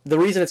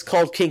reason it's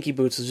called Kinky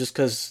Boots is just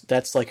because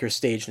that's like her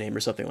stage name or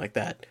something like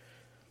that.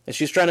 And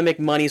she's trying to make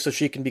money so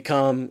she can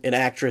become an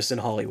actress in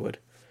Hollywood.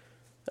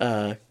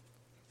 And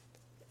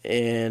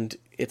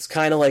it's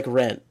kind of like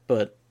Rent,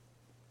 but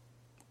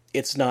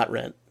it's not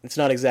Rent. It's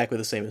not exactly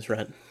the same as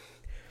Rent.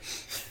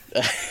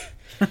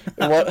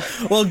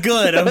 Well,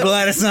 good. I'm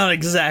glad it's not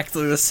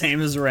exactly the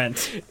same as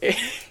Rent.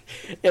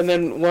 And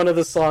then one of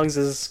the songs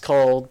is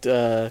called...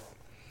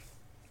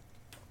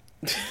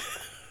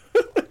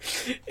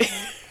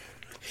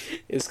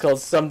 it's called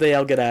Someday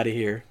I'll Get Out of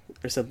Here,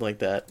 or something like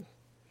that.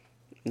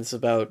 It's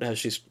about how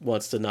she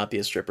wants to not be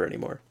a stripper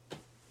anymore.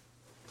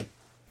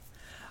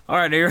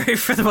 Alright, are you ready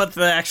for what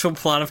the actual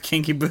plot of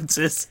Kinky Boots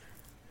is?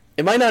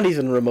 Am I not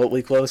even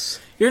remotely close?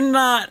 You're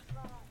not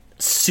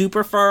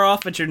super far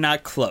off, but you're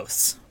not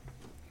close.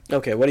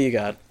 Okay, what do you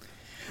got?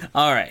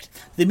 Alright,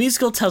 the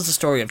musical tells the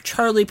story of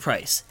Charlie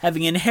Price.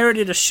 Having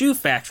inherited a shoe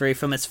factory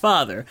from his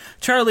father,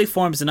 Charlie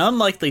forms an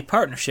unlikely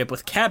partnership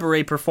with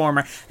cabaret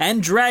performer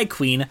and drag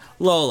queen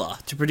Lola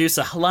to produce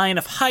a line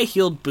of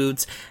high-heeled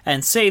boots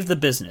and save the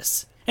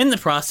business. In the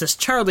process,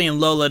 Charlie and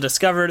Lola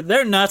discovered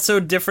they're not so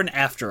different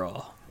after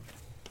all.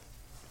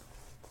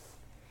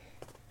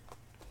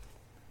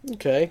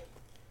 Okay.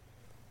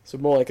 So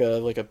more like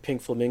a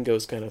Pink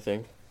Flamingos kind of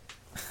thing.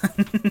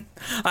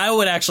 I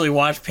would actually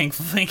watch Pink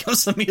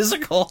Flamingos the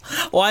musical.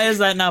 Why has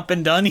that not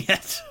been done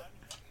yet?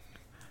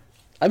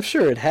 I'm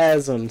sure it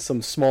has on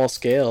some small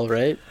scale,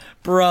 right?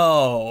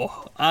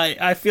 Bro,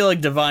 I feel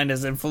like Divine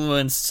has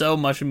influenced so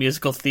much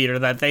musical theater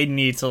that they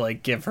need to,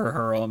 like, give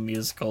her own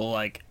musical,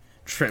 like,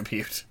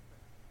 tribute.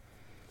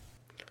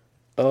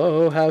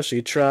 Oh, how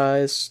she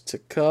tries to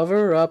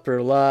cover up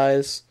her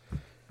lies.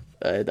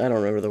 I don't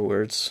remember the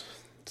words.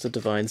 It's a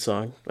Divine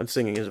song. I'm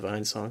singing a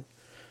Divine song.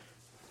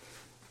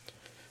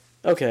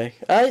 Okay,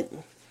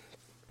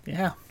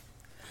 Yeah.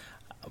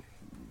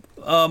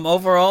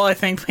 Overall, I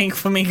think Pink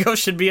Flamingo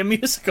should be a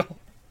musical.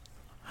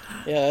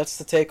 Yeah, that's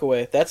the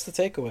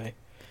takeaway.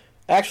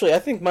 Actually, I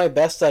think my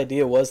best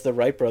idea was the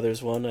Wright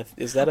Brothers one.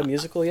 Is that a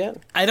musical yet?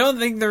 I don't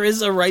think there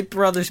is a Wright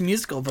Brothers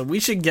musical, but we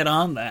should get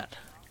on that.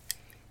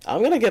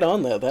 I'm gonna get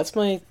on that.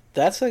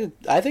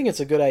 I think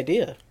it's a good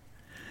idea.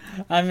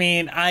 I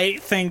mean, I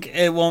think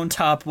it won't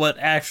top what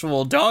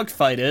actual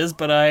Dogfight is,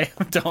 but I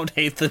don't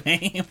hate the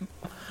name.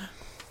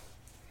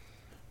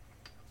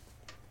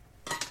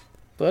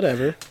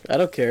 Whatever. I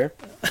don't care.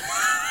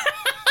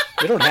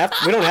 We don't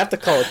have to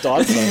call it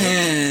Dogfight.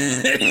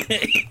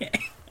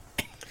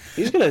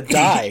 He's gonna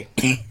die.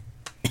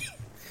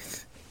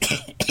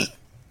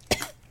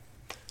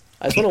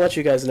 I just want to let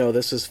you guys know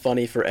this is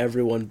funny for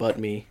everyone but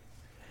me.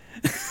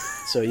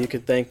 So you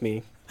can thank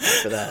me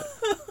for that.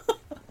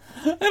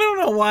 I don't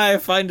know why I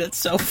find it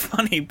so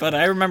funny, but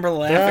I remember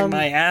laughing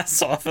my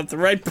ass off at the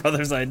Wright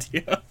Brothers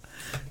idea.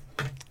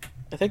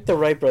 I think the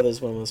Wright Brothers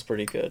one was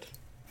pretty good.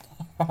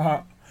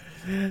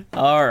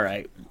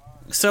 Alright.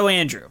 So,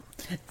 Andrew,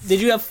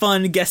 did you have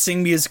fun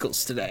guessing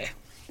musicals today?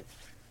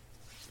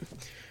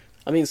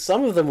 I mean,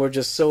 some of them were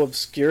just so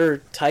obscure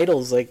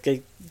titles, I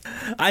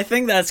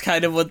think that's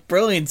kind of what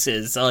brilliance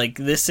is. Like,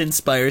 this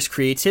inspires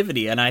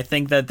creativity, and I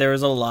think that there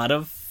was a lot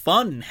of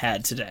fun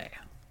had today.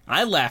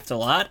 I laughed a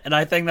lot, and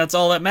I think that's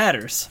all that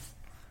matters.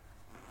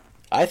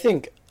 I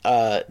think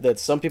that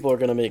some people are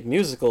going to make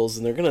musicals,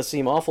 and they're going to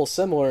seem awful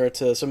similar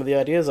to some of the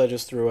ideas I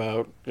just threw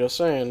out. Just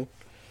saying.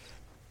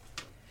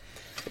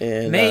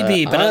 And,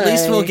 maybe, but at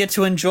least we'll get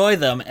to enjoy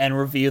them and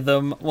review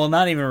them. Well,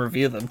 not even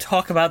review them.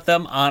 Talk about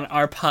them on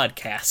our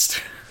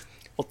podcast.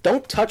 Well,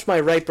 don't touch my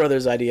Wright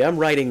Brothers idea. I'm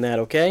writing that,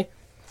 okay?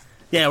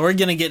 Yeah, we're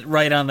going to get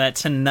right on that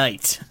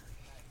tonight.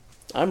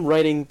 I'm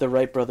writing the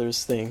Wright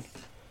Brothers thing.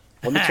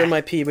 Let me turn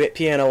my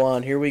piano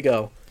on. Here we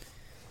go.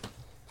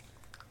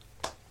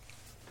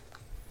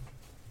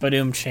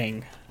 Badoom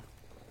ching.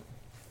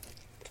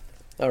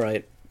 All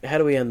right. How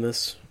do we end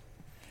this?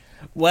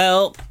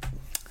 Well,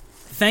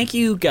 thank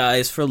you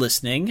guys for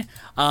listening.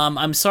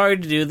 I'm sorry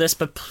to do this,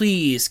 but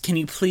please, can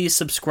you please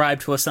subscribe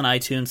to us on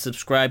iTunes,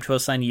 subscribe to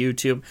us on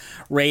YouTube,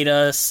 rate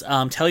us,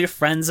 tell your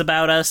friends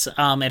about us.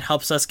 It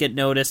helps us get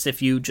noticed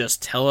if you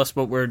just tell us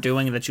what we're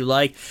doing that you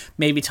like.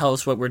 Maybe tell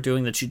us what we're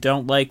doing that you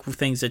don't like,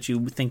 things that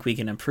you think we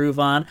can improve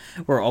on.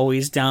 We're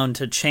always down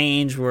to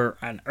change. We're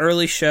an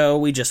early show.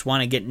 We just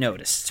want to get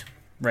noticed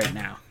right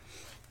now.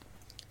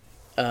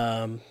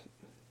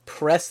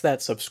 Press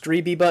that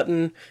subscribe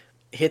button.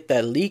 Hit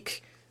that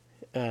leak.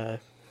 I'm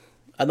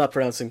not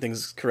pronouncing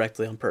things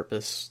correctly on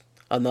purpose.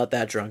 I'm not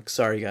that drunk.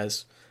 Sorry,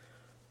 guys.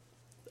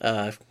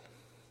 No.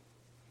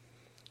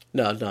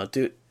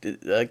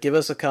 Give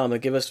us a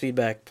comment. Give us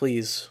feedback,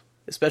 please.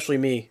 Especially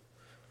me.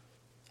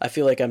 I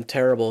feel like I'm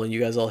terrible and you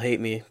guys all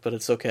hate me, but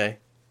it's okay.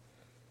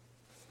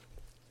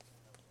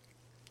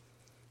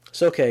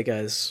 It's okay,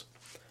 guys.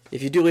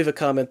 If you do leave a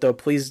comment, though,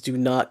 please do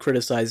not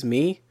criticize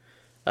me.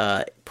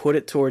 Put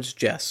it towards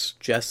Jess.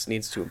 Jess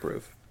needs to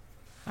improve.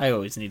 I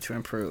always need to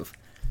improve.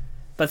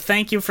 But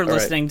thank you for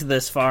listening to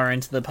this far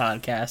into the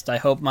podcast. I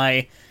hope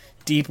my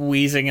deep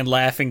wheezing and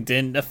laughing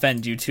didn't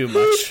offend you too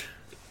much.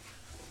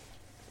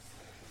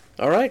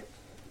 All right.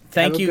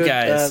 Thank you,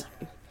 guys.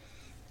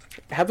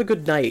 Have a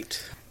good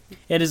night.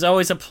 It is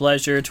always a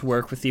pleasure to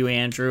work with you,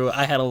 Andrew.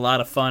 I had a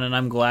lot of fun, and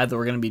I'm glad that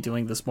we're going to be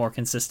doing this more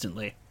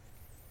consistently.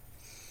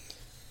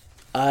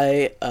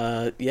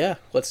 Yeah,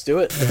 let's do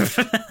it.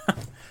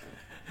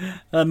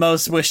 The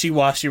most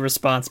wishy-washy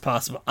response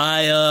possible.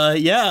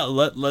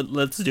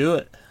 Let's do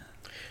it.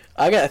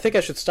 I think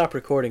I should stop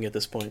recording at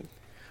this point.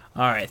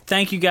 All right.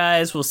 Thank you,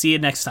 guys. We'll see you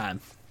next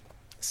time.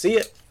 See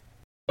ya.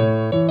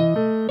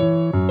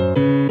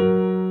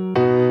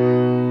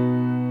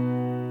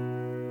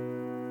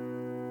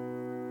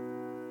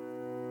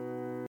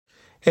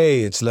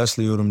 Hey, it's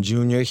Leslie Odom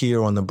Jr.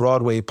 here on the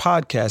Broadway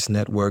Podcast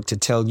Network to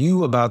tell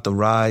you about the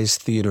Rise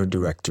Theater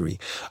Directory,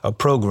 a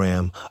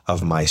program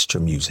of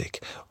Maestro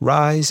Music.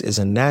 Rise is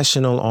a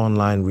national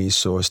online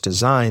resource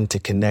designed to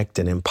connect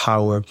and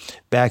empower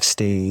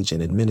backstage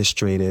and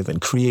administrative and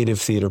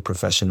creative theater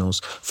professionals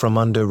from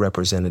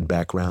underrepresented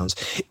backgrounds.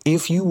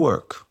 If you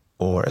work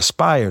or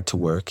aspire to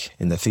work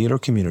in the theater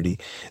community,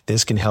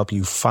 this can help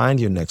you find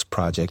your next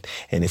project.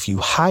 And if you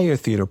hire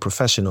theater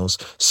professionals,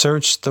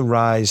 search the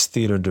Rise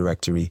Theater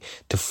Directory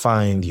to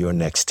find your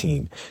next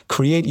team.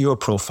 Create your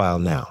profile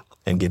now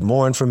and get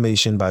more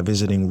information by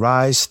visiting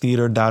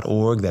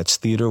risetheater.org. That's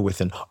theater with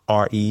an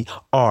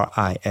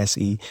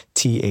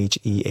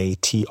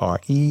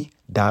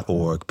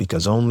RERISETHEATRE.org,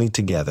 because only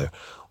together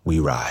we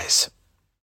rise.